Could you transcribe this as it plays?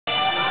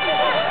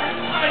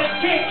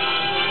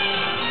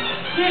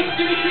nice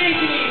to be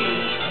crazy.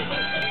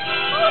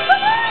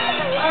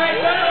 All right,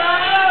 turn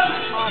around.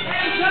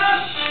 Hands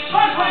up.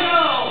 Off we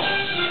go.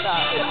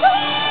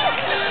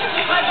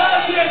 My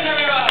volunteers,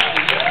 everyone.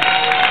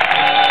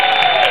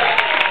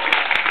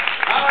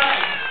 All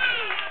right.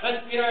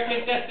 Let's meet our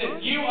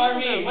contestants. You are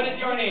me. What is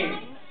your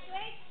name?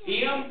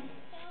 Eaim?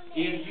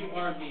 Eaim, you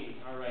are me.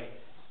 All right.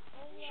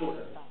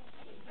 Shorter.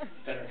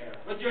 Better hair.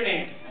 What's your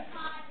name?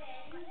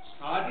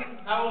 Colin.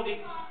 How old are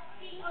you?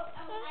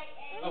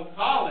 Oh,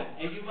 Colin.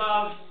 And you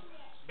love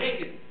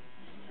bacon.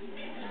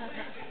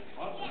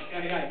 Oh,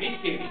 got a guy.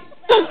 Meat baby.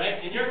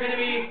 Right? And you're going to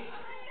be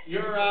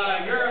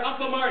your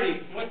Uncle Marty.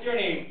 What's your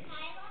name?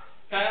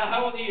 Kyle.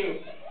 How old are you?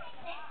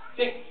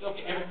 6.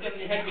 Okay. Ever 7 in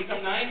your head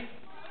become 9?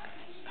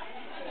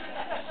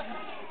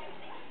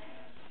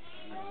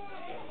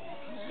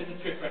 This is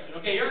a trick question.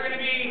 Okay, you're gonna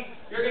be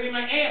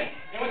my aunt.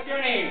 And what's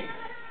your name?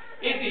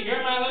 Izzy.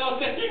 You're my little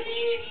sister.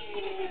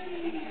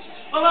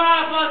 Hold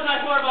on, applause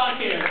my 4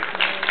 volunteers.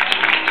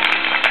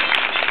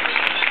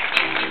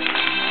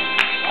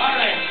 All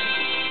right.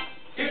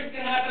 Here's what's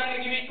gonna happen. I'm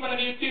gonna give each one of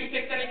you 2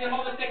 sticks, and you can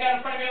hold the stick out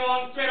in front of you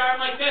along a straight arm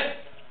like this.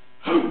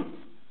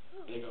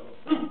 There you go.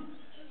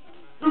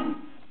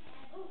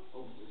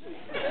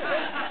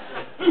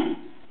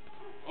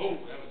 Oh,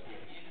 that was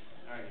good.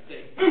 All right, say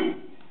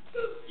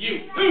you.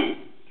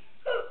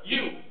 You.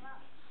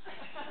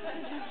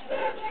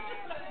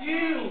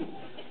 You.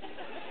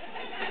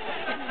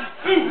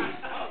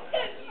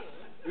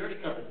 We already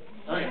covered.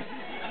 All right.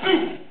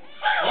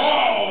 Oh.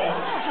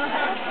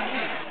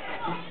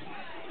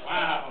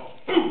 Wow.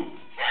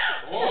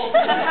 Oh.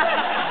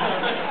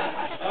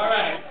 All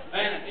right.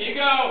 And here you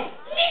go.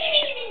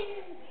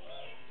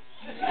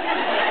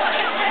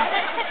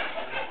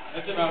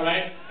 That's about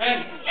right.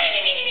 And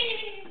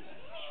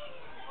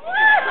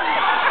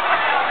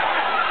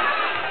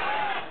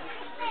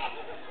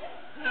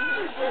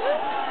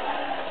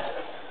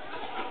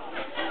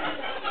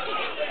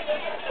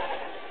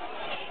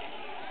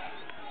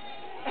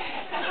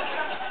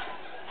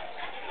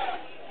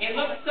it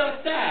looks so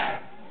sad.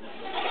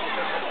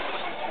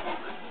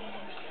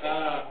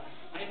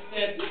 I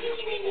said,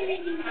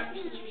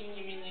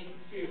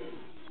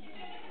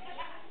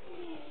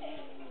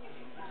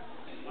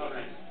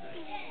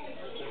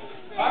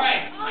 all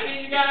right. I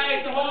need you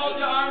guys to hold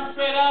your arms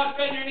straight up,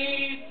 bend your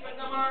knees, bend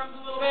them arms a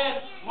little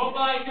bit,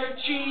 mobilize your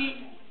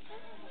chi.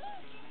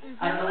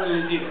 I don't know what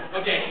it is either.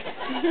 Okay.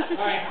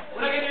 All right.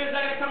 What I'm going to do is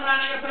I'm going to come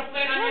around, I'm going to put a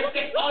plate on your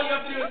stick. All you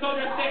have to do is hold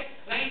your stick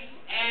nice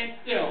and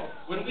still.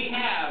 When we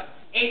have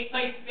 8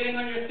 plates sitting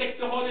on your stick,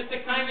 so hold your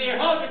stick high in the air.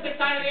 Hold your stick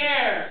high in the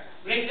air.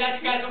 When they do that,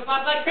 you guys will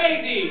clap like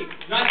crazy.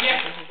 Not yet.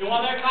 And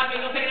while they're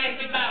clapping, they'll take a nice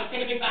big bow.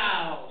 Take a big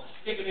bow.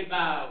 Take a big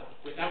bow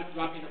without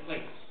dropping the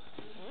plate.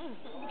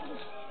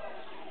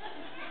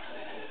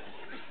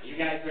 You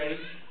guys ready?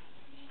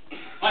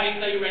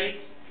 Audience, are you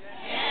ready?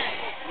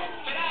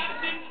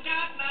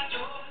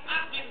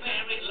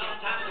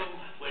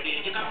 Where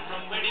did you come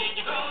from? Where did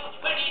you go?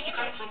 Where did you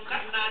come from,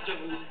 Cotton Eye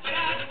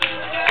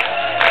Joe?